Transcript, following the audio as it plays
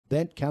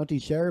Bent County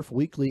Sheriff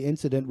Weekly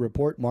Incident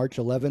Report March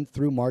 11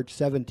 through March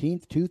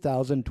 17,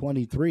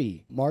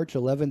 2023. March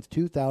 11,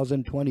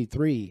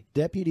 2023.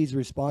 Deputies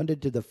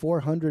responded to the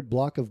 400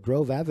 block of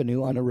Grove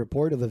Avenue on a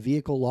report of a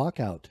vehicle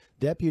lockout.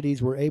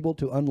 Deputies were able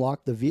to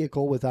unlock the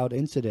vehicle without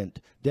incident.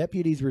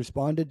 Deputies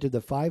responded to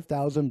the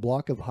 5000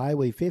 block of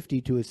Highway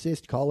 50 to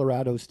assist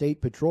Colorado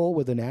State Patrol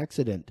with an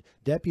accident.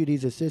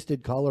 Deputies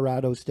assisted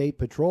Colorado State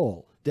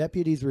Patrol.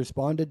 Deputies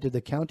responded to the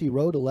County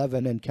Road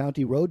 11 and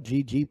County Road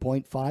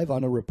GG.5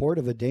 on a report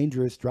of a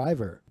dangerous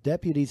driver.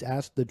 Deputies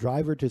asked the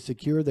driver to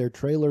secure their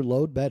trailer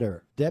load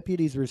better.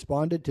 Deputies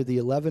responded to the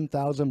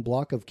 11,000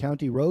 block of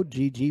County Road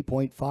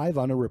GG.5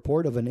 on a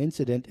report of an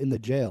incident in the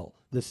jail.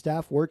 The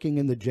staff working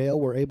in the jail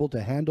were able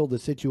to handle the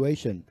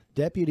situation.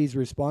 Deputies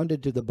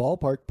responded to the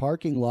ballpark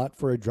parking lot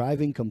for a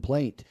driving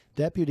complaint.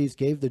 Deputies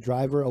gave the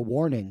driver a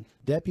warning.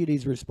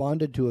 Deputies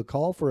responded to a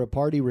call for a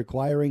party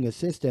requiring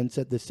assistance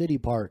at the city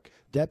park.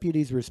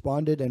 Deputies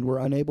responded and were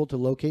unable to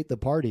locate the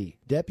party.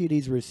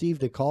 Deputies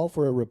received a call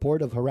for a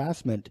report of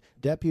harassment.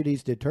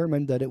 Deputies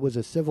determined that it was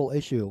a civil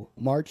issue.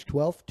 March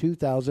 12,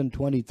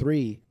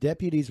 2023.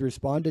 Deputies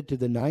responded to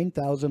the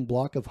 9000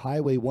 block of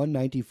Highway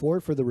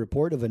 194 for the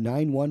report of a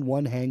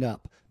 911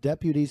 hang-up.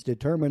 Deputies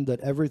determined that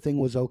everything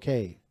was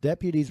okay.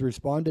 Deputies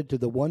responded to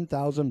the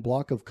 1000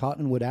 block of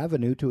Cottonwood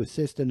Avenue to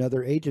assist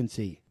another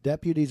agency.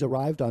 Deputies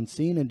arrived on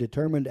scene and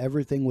determined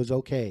everything was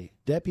okay.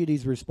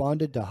 Deputies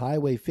responded to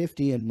Highway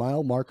 50 and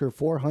mile marker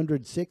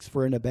 406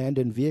 for an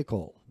abandoned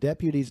vehicle.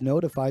 Deputies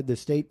notified the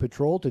State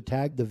Patrol to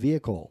tag the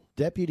vehicle.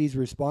 Deputies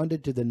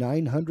responded to the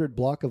 900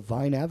 block of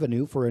Vine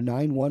Avenue for a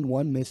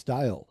 911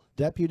 misdial.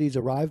 Deputies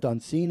arrived on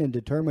scene and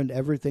determined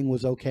everything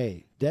was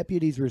okay.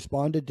 Deputies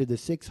responded to the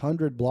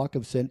 600 block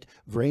of St.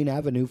 Vrain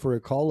Avenue for a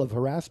call of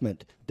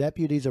harassment.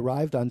 Deputies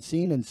arrived on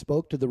scene and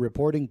spoke to the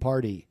reporting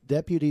party.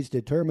 Deputies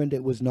determined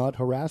it was not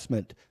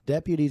harassment.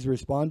 Deputies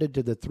responded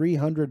to the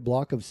 300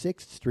 block of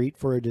 6th Street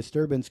for a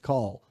disturbance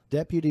call.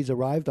 Deputies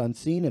arrived on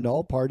scene and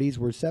all parties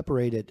were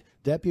separated.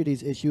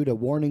 Deputies issued a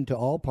warning to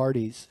all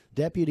parties.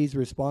 Deputies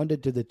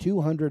responded to the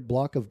 200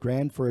 block of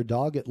Grand for a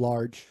dog at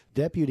large.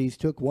 Deputies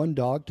took one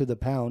dog to the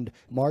pound.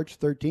 March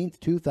 13,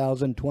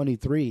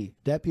 2023.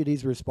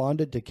 Deputies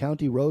responded to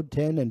County Road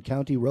 10 and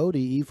County Road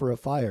EE for a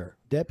fire.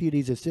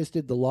 Deputies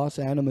assisted the Los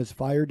Animas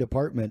Fire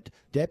Department.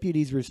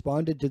 Deputies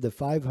responded to the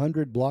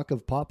 500 block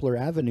of Poplar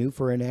Avenue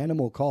for an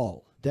animal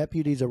call.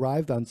 Deputies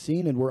arrived on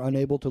scene and were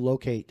unable to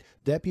locate.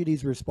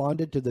 Deputies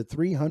responded to the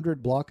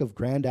 300 block of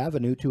Grand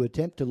Avenue to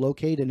attempt to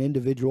locate an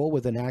individual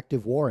with an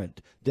active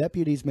warrant.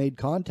 Deputies made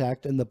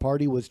contact and the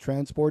party was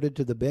transported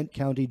to the Bent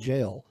County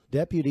Jail.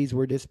 Deputies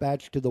were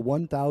dispatched to the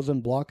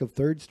 1000 block of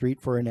 3rd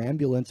Street for an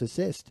ambulance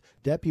assist.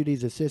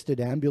 Deputies assisted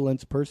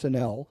ambulance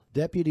personnel.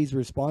 Deputies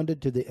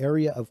responded to the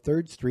area of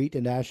 3rd Street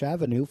and Ash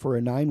Avenue for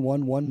a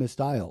 911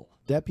 misdial.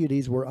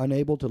 Deputies were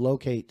unable to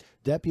locate.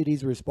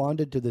 Deputies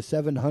responded to the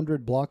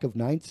 700 block of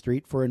 9th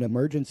Street for an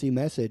emergency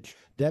message.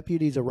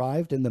 Deputies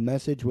arrived and the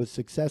message was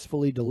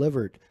successfully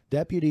delivered.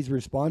 Deputies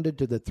responded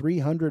to the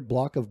 300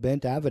 block of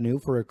Bent Avenue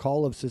for a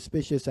call of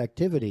suspicious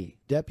activity.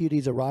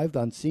 Deputies arrived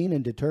on scene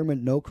and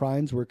determined no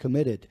crimes were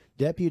committed.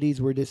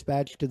 Deputies were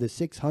dispatched to the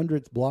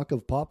 600th block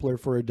of Poplar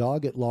for a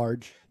dog at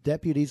large.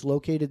 Deputies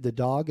located the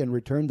dog and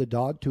returned the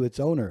dog to its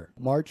owner.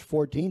 March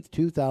 14,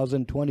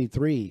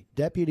 2023.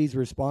 Deputies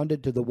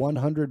responded to the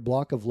 100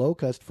 block of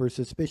Locust for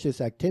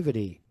suspicious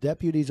activity.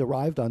 Deputies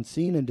arrived on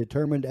scene and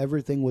determined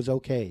everything was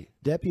okay.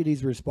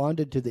 Deputies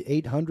responded to the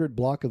 800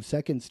 block of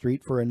 2nd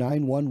Street for a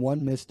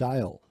 911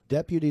 misdial.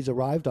 Deputies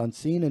arrived on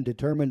scene and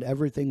determined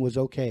everything was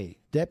okay.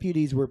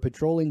 Deputies were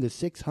patrolling the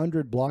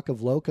 600 block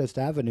of Locust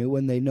Avenue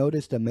when they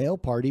noticed a male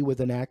party with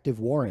an active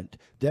warrant.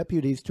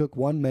 Deputies took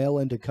one male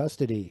into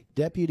custody.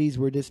 Deputies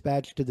were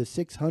dispatched to the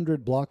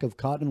 600 block of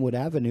Cottonwood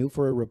Avenue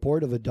for a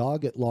report of a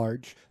dog at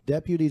large.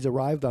 Deputies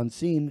arrived on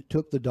scene,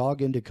 took the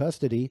dog into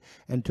custody,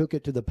 and took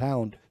it to the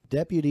pound.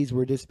 Deputies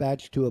were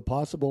dispatched to a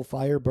possible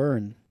fire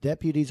burn.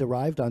 Deputies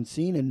arrived on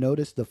scene and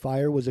noticed the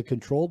fire was a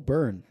controlled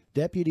burn.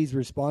 Deputies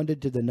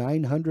responded to the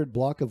 900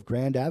 block of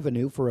Grand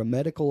Avenue for a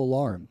medical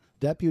alarm.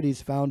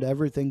 Deputies found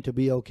everything to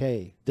be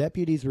okay.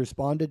 Deputies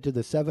responded to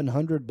the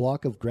 700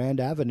 block of Grand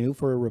Avenue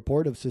for a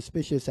report of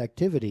suspicious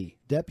activity.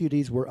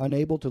 Deputies were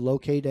unable to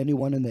locate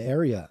anyone in the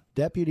area.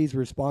 Deputies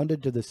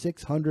responded to the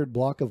 600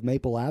 block of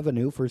Maple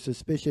Avenue for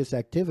suspicious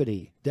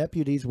activity.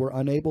 Deputies were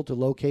unable to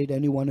locate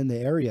anyone in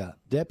the area.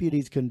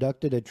 Deputies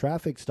conducted a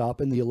traffic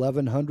stop in the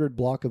 1100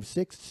 block of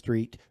 6th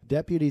Street.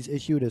 Deputies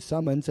issued a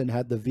summons and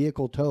had the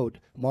vehicle towed.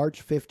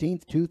 March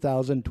 15,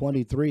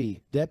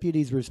 2023.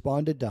 Deputies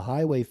responded to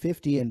Highway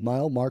 50 and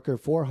mile marker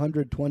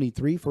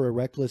 423 for a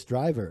reckless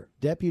driver.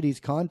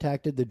 Deputies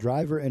contacted the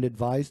driver and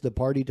advised the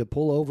party to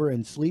pull over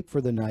and sleep for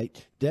the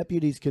night.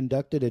 Deputies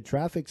conducted a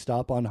traffic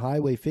stop on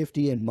Highway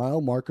 50 and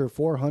mile marker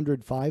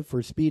 405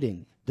 for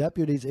speeding.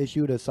 Deputies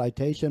issued a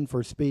citation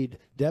for speed.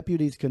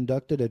 Deputies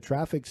conducted a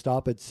traffic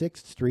stop at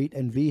 6th Street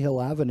and V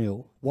Hill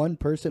Avenue. One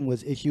person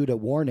was issued a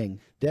warning.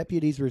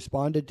 Deputies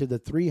responded to the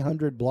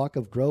 300 block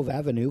of Grove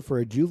Avenue for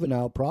a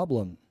juvenile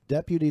problem.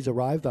 Deputies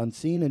arrived on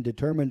scene and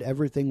determined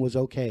everything was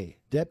okay.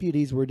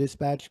 Deputies were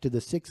dispatched to the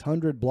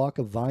 600 block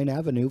of Vine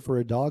Avenue for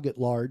a dog at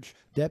large.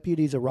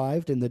 Deputies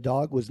arrived and the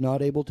dog was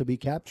not able to be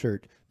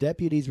captured.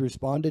 Deputies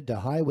responded to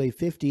Highway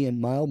 50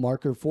 and mile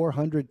marker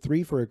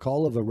 403 for a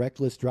call of a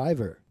reckless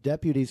driver.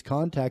 Deputies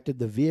contacted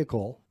the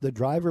vehicle. The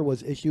driver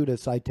was issued a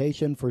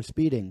citation for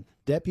speeding.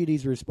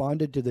 Deputies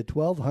responded to the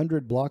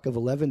 1200 block of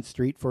 11th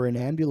Street for an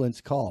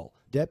ambulance call.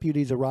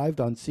 Deputies arrived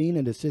on scene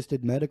and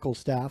assisted medical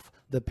staff.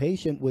 The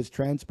patient was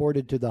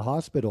transported to the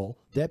hospital.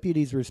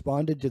 Deputies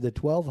responded to the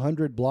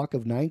 1200 block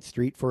of 9th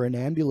Street for an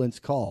ambulance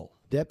call.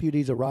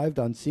 Deputies arrived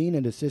on scene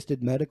and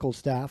assisted medical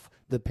staff.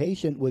 The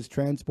patient was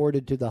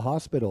transported to the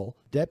hospital.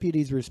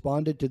 Deputies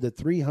responded to the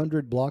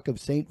 300 block of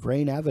St.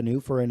 Vrain Avenue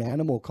for an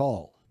animal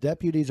call.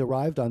 Deputies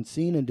arrived on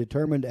scene and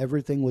determined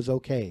everything was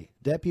okay.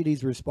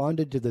 Deputies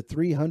responded to the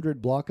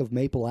 300 block of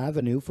Maple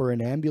Avenue for an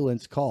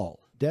ambulance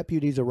call.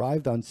 Deputies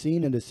arrived on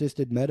scene and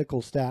assisted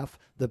medical staff.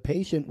 The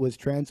patient was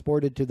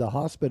transported to the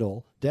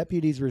hospital.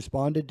 Deputies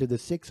responded to the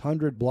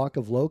 600 block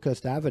of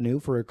Locust Avenue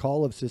for a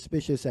call of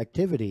suspicious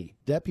activity.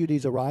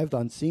 Deputies arrived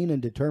on scene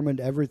and determined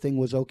everything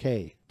was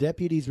okay.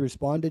 Deputies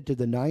responded to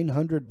the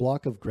 900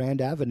 block of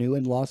Grand Avenue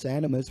in Los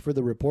Animas for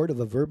the report of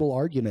a verbal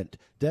argument.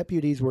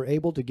 Deputies were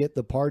able to get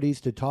the parties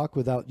to talk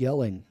without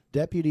yelling.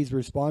 Deputies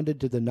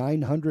responded to the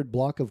 900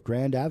 block of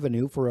Grand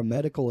Avenue for a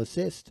medical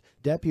assist.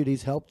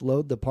 Deputies helped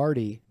load the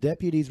party.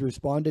 Deputies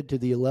responded to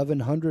the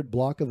 1100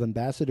 block of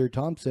Ambassador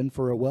Thompson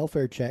for a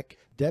welfare check.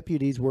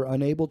 Deputies were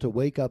unable to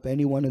wake up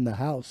anyone in the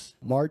house.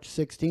 March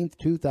 16,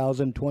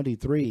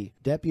 2023.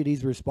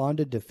 Deputies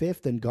responded to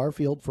 5th and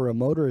Garfield for a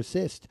motor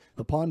assist.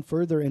 Upon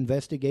further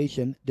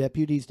investigation,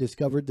 deputies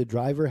discovered the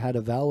driver had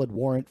a valid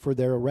warrant for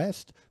their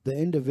arrest. The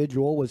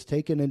individual was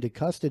taken into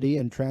custody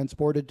and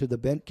transported to the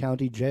Bent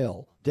County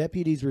Jail.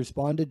 Deputies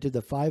responded to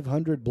the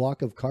 500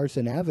 block of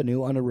Carson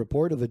Avenue on a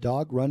report of a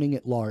dog running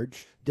at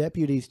large.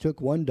 Deputies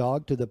took one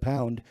dog to the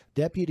pound.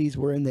 Deputies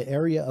were in the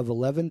area of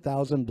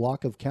 11,000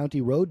 block of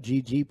County Road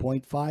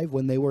GG.5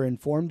 when they were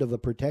informed of a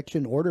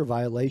protection order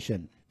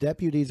violation.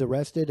 Deputies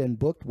arrested and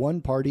booked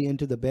one party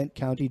into the Bent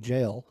County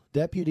Jail.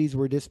 Deputies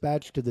were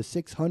dispatched to the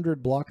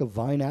 600 block of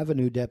Vine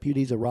Avenue.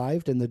 Deputies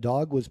arrived and the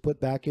dog was put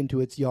back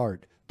into its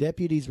yard.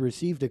 Deputies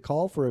received a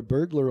call for a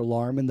burglar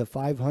alarm in the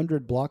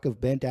 500 block of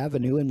Bent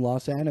Avenue in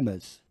Los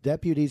Animas.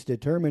 Deputies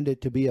determined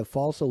it to be a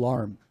false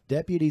alarm.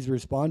 Deputies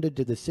responded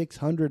to the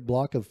 600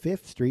 block of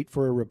 5th Street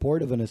for a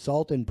report of an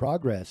assault in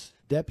progress.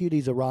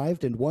 Deputies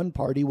arrived and one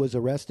party was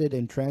arrested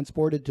and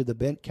transported to the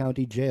Bent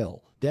County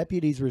Jail.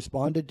 Deputies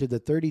responded to the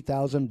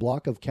 30,000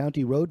 block of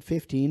County Road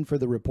 15 for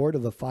the report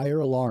of a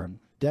fire alarm.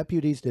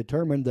 Deputies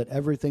determined that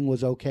everything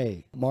was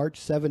okay. March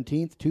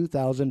 17,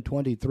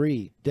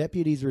 2023.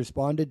 Deputies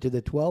responded to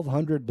the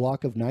 1200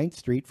 block of 9th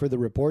Street for the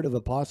report of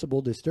a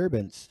possible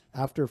disturbance.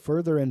 After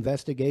further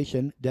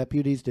investigation,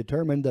 deputies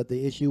determined that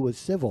the issue was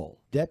civil.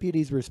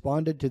 Deputies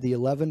responded to the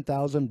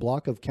 11,000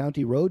 block of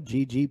County Road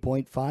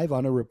GG.5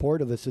 on a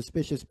report of a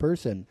suspicious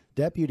person.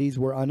 Deputies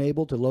were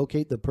unable to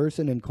locate the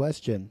person in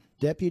question.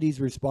 Deputies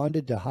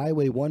responded to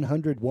Highway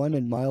 101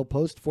 and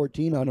milepost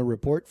 14 on a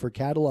report for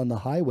cattle on the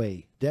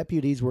highway.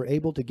 Deputies were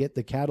able to get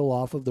the cattle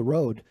off of the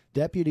road.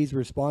 Deputies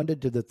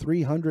responded to the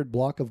 300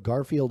 block of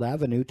Garfield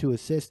Avenue to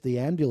assist the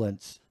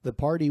ambulance. The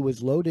party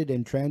was loaded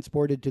and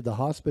transported to the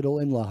hospital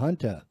in La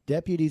Junta.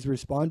 Deputies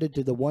responded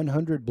to the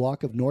 100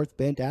 block of North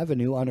Bent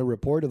Avenue on a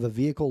report of a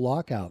vehicle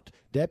lockout.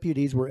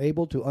 Deputies were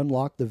able to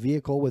unlock the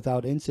vehicle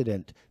without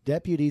incident.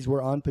 Deputies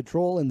were on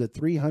patrol in the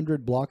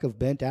 300 block of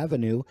Bent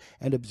Avenue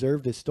and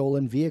observed a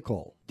stolen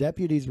vehicle.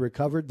 Deputies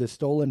recovered the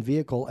stolen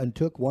vehicle and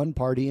took one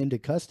party into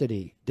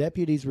custody.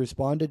 Deputies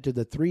responded to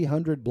the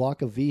 300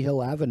 block of V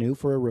Hill Avenue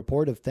for a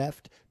report of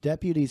theft.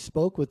 Deputies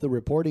spoke with the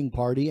reporting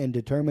party and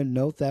determined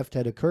no theft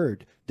had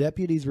occurred.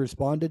 Deputies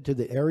responded to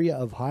the area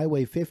of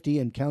Highway 50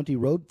 and County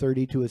Road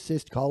 30 to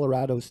assist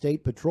Colorado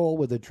State Patrol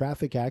with a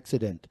traffic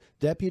accident.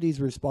 Deputies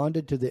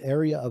responded to the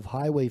area of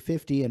Highway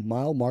 50 and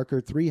mile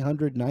marker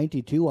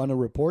 392 on a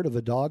report of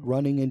a dog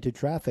running into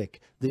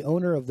traffic. The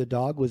owner of the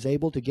dog was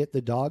able to get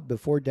the dog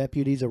before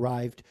deputies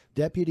arrived.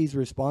 Deputies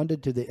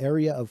responded to the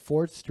area of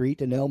 4th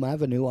Street and Elm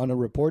Avenue on a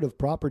report of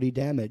property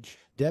damage.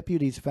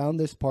 Deputies found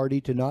this party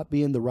to not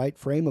be in the right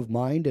frame of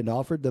mind and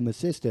offered them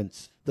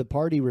assistance. The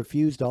party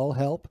refused all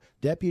help.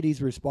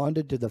 Deputies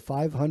responded to the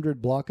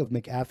 500 block of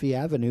McAfee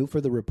Avenue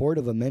for the report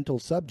of a mental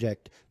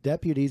subject.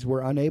 Deputies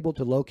were unable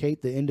to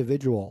locate the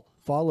individual.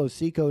 Follow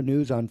Seco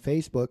News on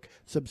Facebook.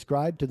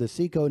 Subscribe to the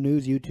Seco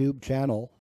News YouTube channel.